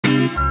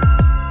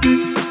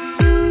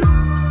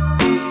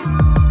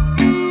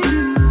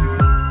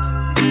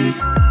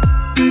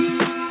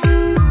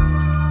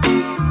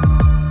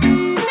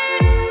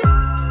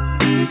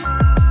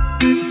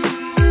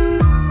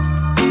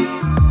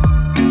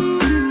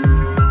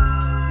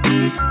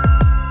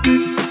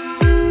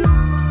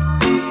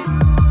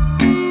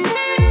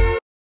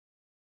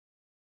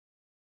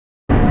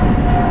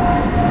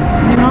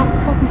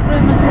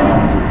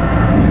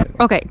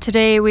Okay,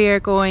 today we are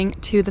going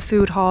to the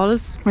food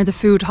halls, or the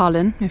food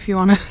hallen, if you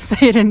want to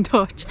say it in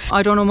Dutch.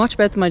 I don't know much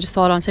about them, I just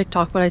saw it on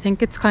TikTok, but I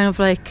think it's kind of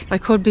like, I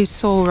could be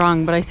so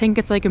wrong, but I think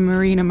it's like a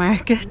marina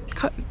market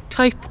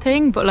type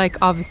thing, but like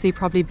obviously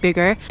probably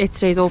bigger. It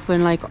stays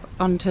open like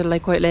until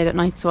like quite late at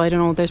night, so I don't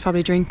know, there's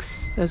probably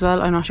drinks as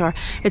well, I'm not sure.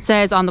 It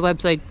says on the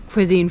website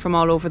cuisine from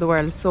all over the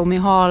world, so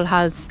Michal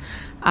has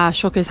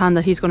shook his hand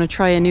that he's going to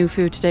try a new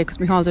food today, because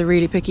Michal's a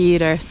really picky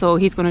eater, so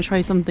he's going to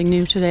try something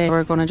new today.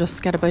 We're going to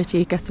just get a bite to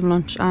eat, get some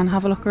lunch and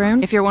have a look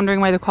around. If you're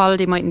wondering why the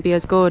quality mightn't be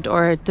as good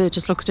or it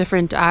just looks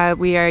different,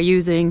 we are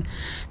using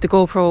the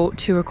GoPro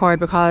to record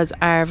because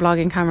our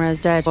vlogging camera is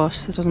dead,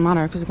 but it doesn't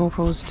matter because the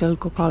GoPro is still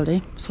good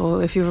quality.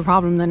 So if you have a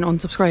problem, then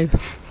unsubscribe.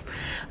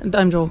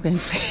 I'm joking.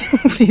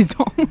 Please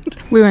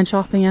don't. We went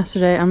shopping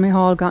yesterday and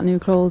Michal got new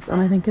clothes,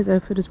 and I think his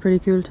outfit is pretty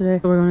cool today.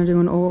 So we're going to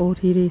do an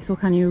OOTD. So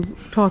can you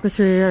talk us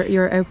through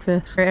your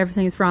outfit? Where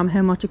everything is from,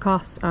 how much it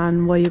costs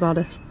and why you got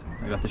it.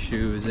 I got the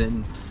shoes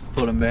in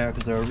Pull&Bear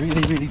because they're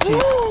really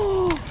cheap.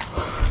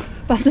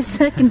 That's the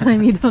second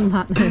time you've done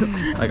that now.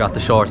 I got the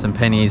shorts in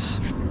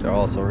pennies. They're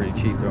also really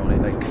cheap. They're only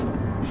like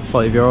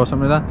 €5,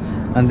 something like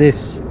that. And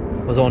this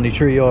was only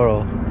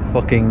 €3.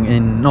 Fucking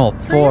in, no,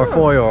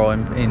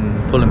 €4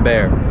 in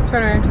Pull&Bear.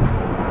 Turn around.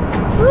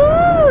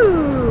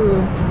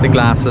 Woo! The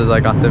glasses,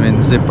 I got them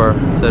in Zipper.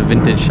 It's a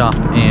vintage shop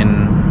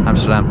in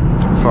Amsterdam.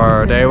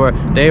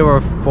 They were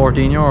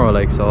 €14,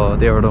 like, so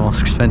they were the most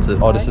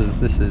expensive. Oh, this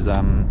is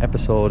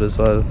episode as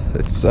well.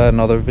 It's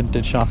another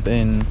vintage shop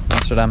in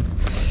Amsterdam.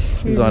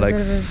 It was like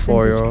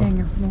 €4.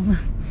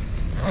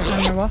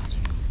 And your watch?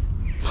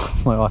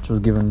 My watch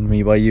was given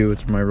me by you.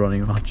 It's my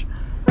running watch.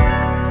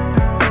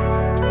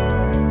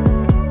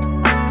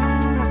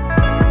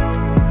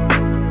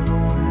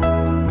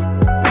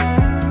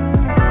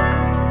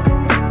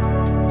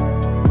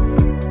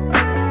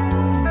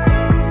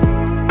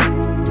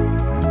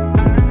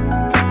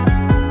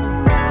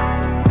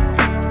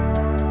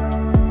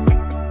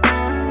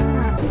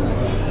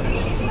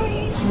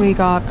 We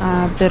got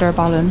a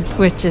bitterballen,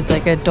 which is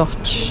like a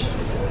Dutch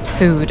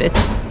food.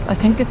 I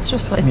think it's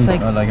just like a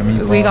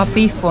meatball. We got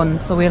beef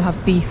ones, so we'll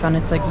have beef, and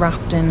it's like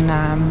wrapped in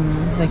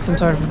like some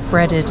sort of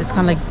breaded. It's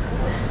kind of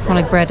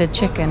like breaded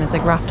chicken. It's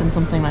like wrapped in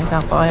something like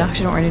that, but I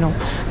actually don't really know.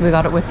 We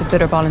got it with the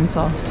bitterballen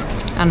sauce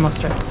and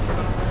mustard.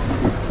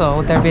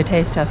 So there'll be a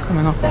taste test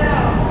coming up.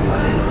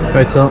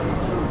 Right, so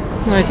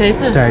you want to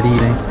taste it? Start eating.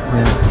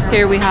 Yeah.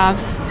 Here we have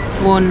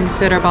one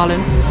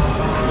bitterballen.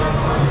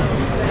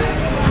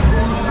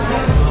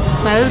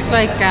 Smells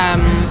like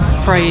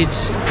fried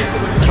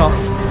stuff,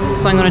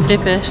 so I'm going to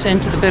dip it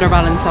into the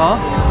bitterballen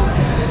sauce.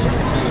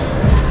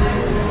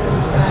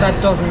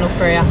 That doesn't look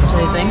very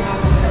appetizing.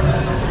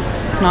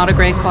 It's not a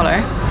great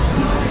colour.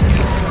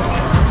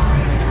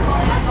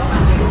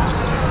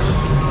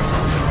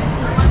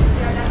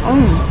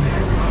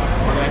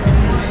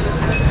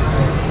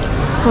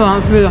 Oh,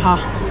 it's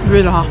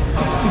really hot,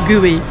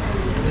 gooey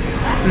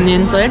on the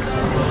inside.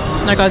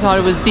 Like, I thought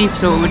it was beef,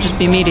 so it would just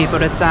be meaty,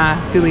 but it's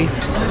gooey.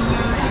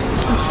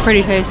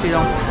 Pretty tasty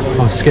though.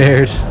 I'm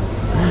scared.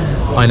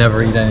 I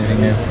never eat anything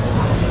new.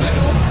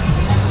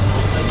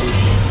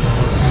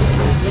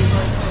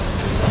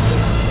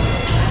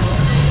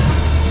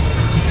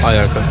 Oh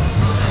yeah, okay.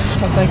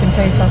 Because I can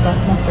taste that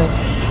that's mustard.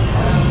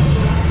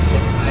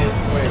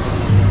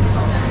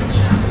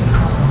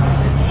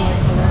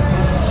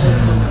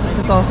 Is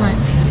the sauce nice?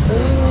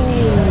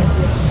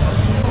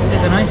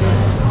 Is it nice?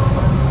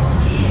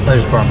 I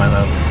just burned my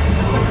mouth.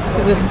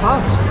 Is it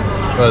hot?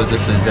 Well,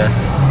 this is, yeah.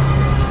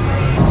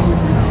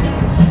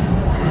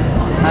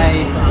 Can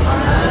I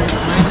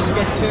just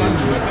get two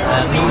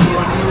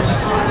medium?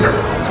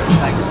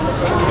 Thanks.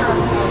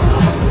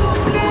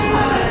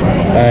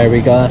 We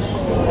got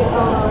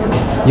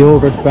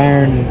yogurt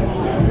barn.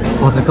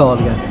 What's it called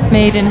again?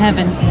 Made in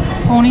heaven.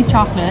 Pony's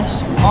chocolate,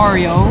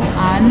 Oreo,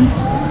 and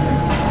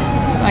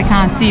I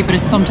can't see, but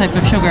it's some type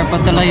of sugar,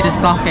 but the light is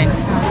blocking.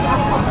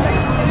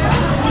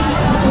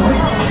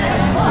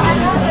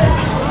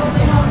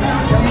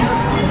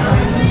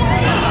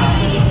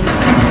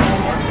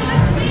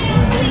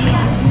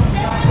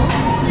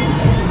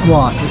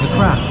 What? It's a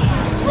crap.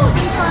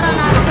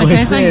 It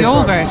tastes like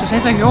yogurt. It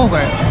tastes like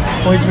yogurt.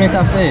 Why did you make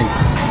that face?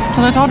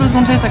 Because I thought it was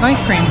going to taste like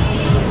ice cream.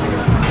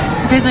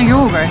 It tastes like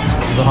yogurt.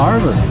 Is it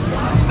horrible?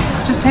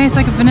 It just tastes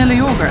like a vanilla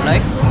yogurt,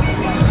 like.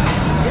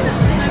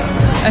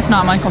 It's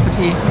not my cup of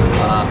tea.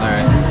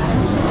 Alright.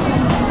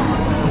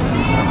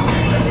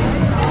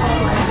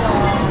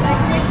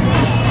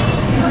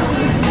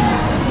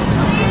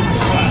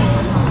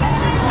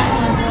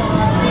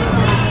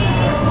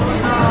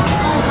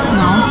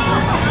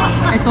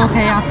 It's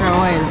okay after a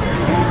while.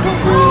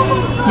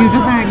 You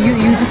just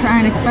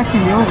aren't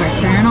expecting the yogurt,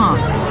 so you're not.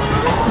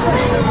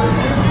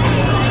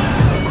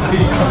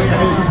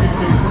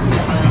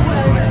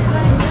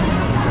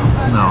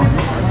 No.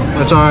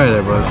 It's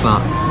alright, but it's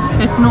not.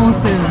 It's no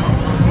spoon.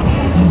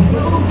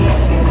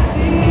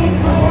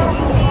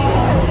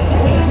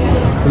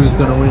 Who's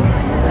gonna win?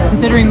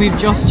 Considering we've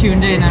just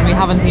tuned in and we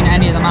haven't seen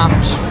any of the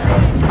match,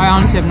 I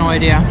honestly have no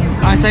idea.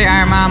 I'd say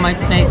Armagh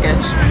might snake it.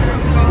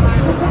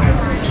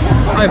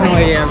 I have no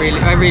idea really,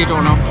 I really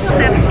don't know.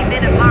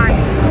 70-minute mark,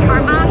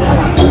 Armagh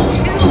scored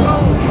 2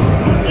 goals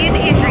in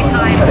injury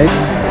time.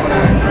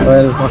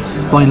 Well, what's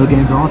the final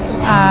game thoughts?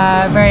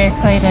 Very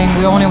exciting.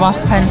 We only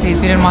watched the penalties,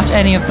 we didn't watch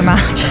any of the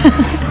match.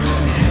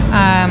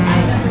 I'm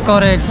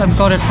gutted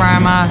for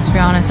Armagh, to be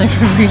honest. I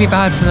feel really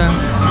bad for them.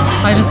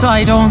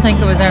 I don't think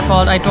it was their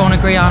fault. I don't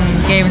agree on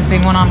games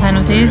being won on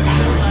penalties.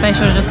 They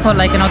should have just put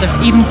like another,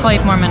 even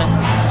 5 more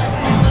minutes.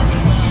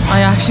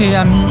 I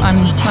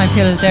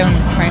feel down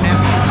right now.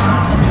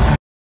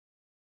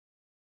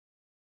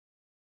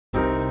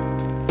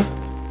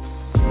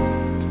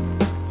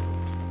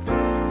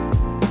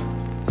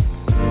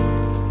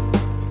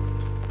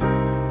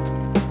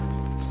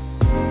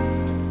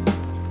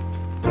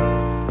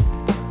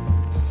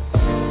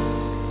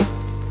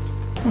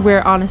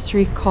 We're on a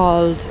street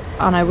called,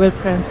 and I will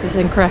pronounce this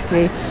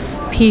incorrectly,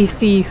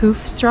 PC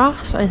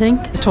Hoofstraat, I think.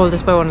 I was told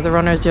this by one of the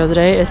runners the other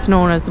day. It's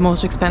known as the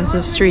most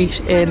expensive street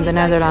in the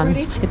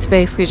Netherlands. It's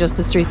basically just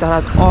the street that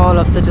has all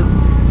of the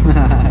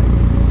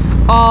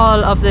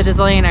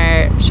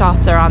designer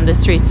shops are on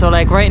this street. So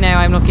like right now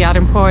I'm looking at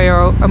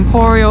Emporio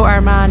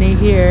Armani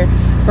here,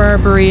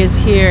 Burberry is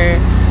here,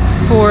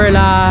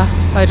 Furla,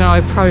 I don't know,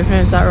 I probably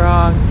pronounced that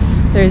wrong.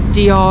 There's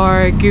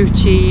Dior,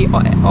 Gucci,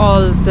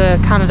 all the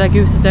Canada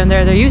Gooses down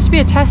there. There used to be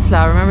a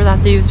Tesla, remember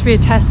that? There used to be a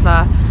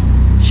Tesla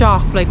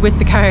shop like with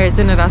the cars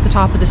in it at the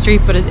top of the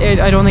street, but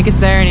I don't think it's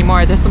there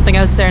anymore. There's something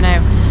else there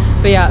now.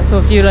 But yeah, so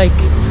if you like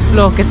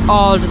look, it's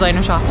all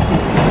designer shops.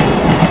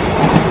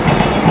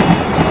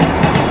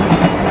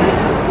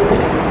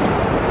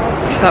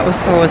 That was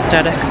so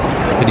aesthetic.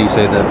 Could you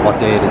say that what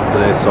day it is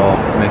today so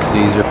it makes it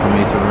easier for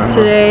me to remember?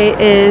 Today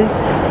is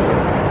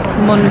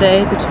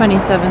Monday the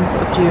 27th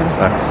of June. So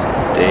that's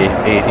day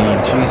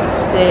 18, Jesus.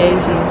 Day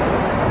 18.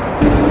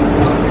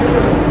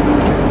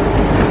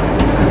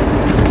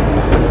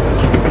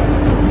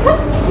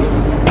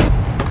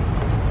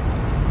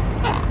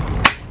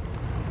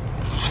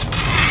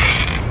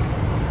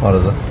 What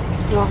is it?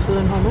 Waffle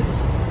and hummus.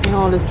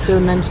 Noel is still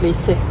mentally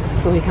sick,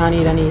 so he can't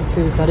eat any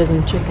food that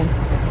isn't chicken.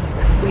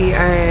 We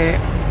are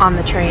on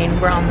the train.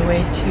 We're on the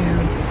way to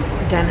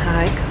Den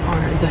Haag,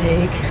 or The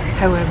Hague.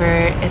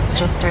 However, it's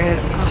just started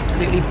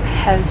absolutely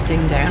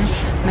pelting down.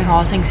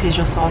 Michal thinks he's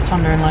just saw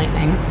thunder and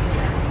lightning.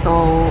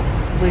 So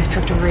we've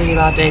picked a really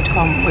bad day to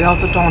come. We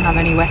also don't have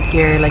any wet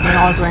gear. Like,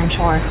 Michal's wearing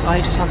shorts.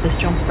 I just have this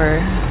jumper.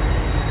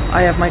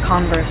 I have my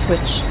Converse,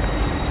 which,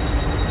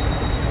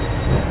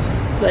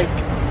 like,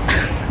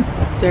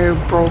 they're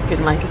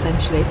broken, like,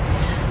 essentially.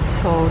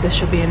 So this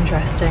should be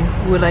interesting.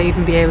 Will I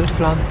even be able to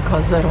vlog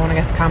because I don't want to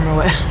get the camera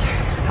wet?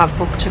 Have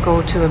booked to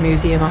go to a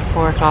museum at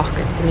 4 o'clock.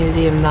 It's the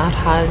museum that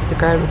has the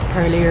girl with the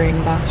pearl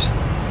earring,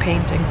 that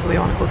painting, so we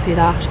want to go see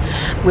that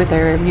with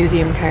our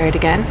museum card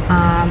again.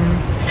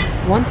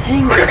 One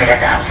thing.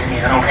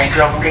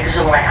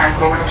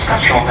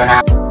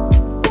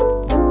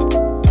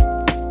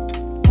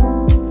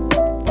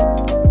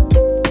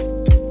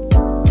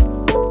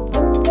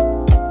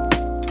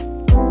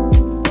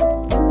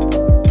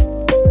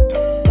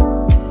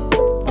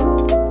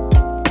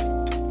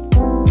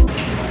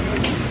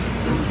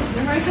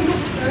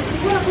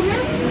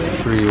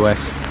 It's really wet.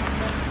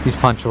 These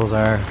ponchos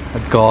are a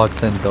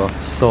godsend though,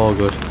 so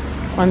good.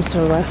 I'm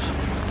still wet.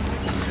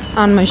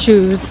 And my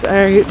shoes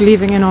are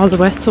leaving in all the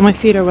wet, so my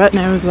feet are wet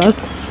now as well.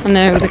 And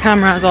now the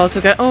camera has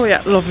also got, oh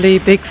yeah, lovely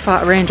big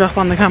fat raindrop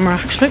on the camera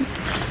actually.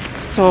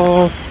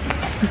 So,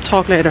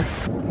 talk later.